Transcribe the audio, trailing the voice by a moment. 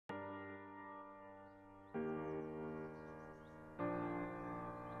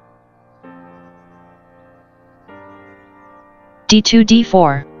d2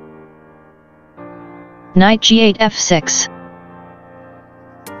 d4. Knight g8 f6.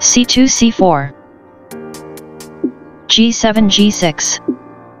 c2 c4. g7 g6.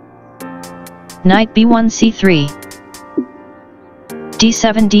 Knight b1 c3.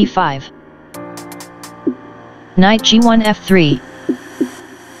 d7 d5. Knight g1 f3.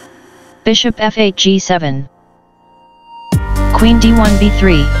 Bishop f8 g7. Queen d1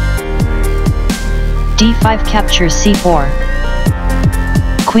 b3. d5 captures c4.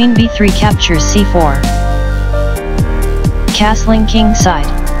 Queen b3 captures c4. Castling king side.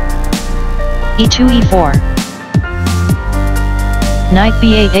 e2 e4. Knight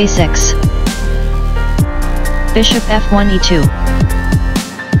b8 a6. Bishop f1 e2.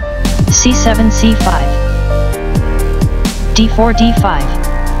 c7 c5. d4 d5.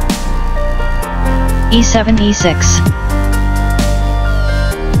 e7 e6.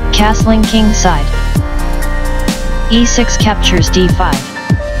 Castling king side. e6 captures d5.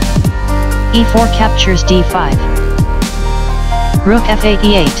 e4 captures d5. Rook f8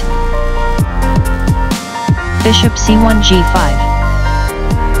 e8. Bishop c1 g5.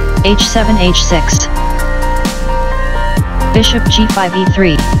 h7 h6. Bishop g5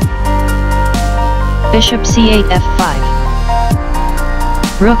 e3. Bishop c8 f5.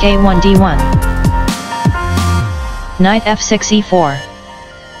 Rook a1 d1. Knight f6 e4.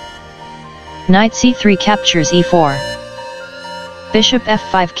 Knight c3 captures e4. Bishop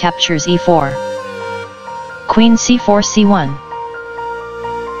f5 captures e4. Queen c4 c1.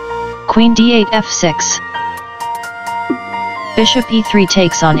 Queen d8 f6. Bishop e3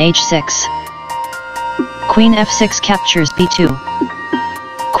 takes on h6. Queen f6 captures b2.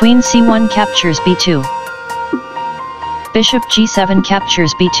 Queen c1 captures b2. Bishop g7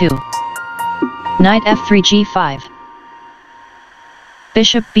 captures b2. Knight f3 g5.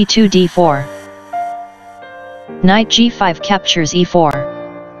 Bishop b2 d4. Knight g5 captures e4.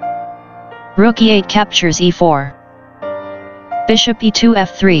 Rook e8 captures e4. Bishop e2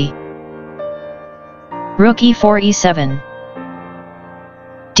 f3. Rook e4 e7.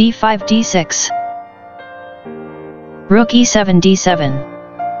 d5 d6. Rook e7 d7.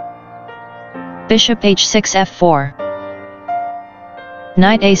 Bishop h6 f4.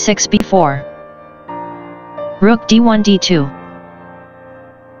 Knight a6 b4. Rook d1 d2.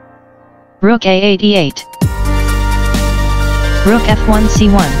 Rook a8 e8. Rook f1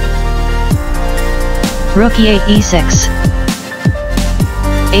 c1. Rook e8 e6.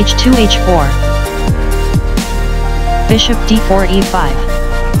 h2 h4. Bishop d4 e5.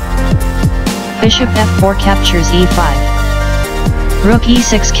 Bishop f4 captures e5. Rook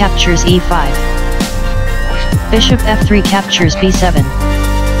e6 captures e5. Bishop f3 captures b7.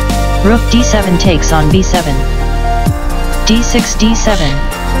 Rook d7 takes on b7. d6 d7.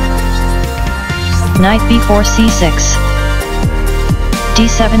 Knight b4 c6.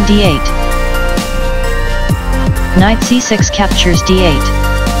 d7 d8. Knight c6 captures d8.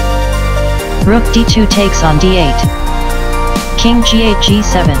 Rook d2 takes on d8. King g8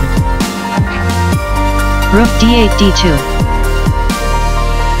 g7. Rook d8 d2.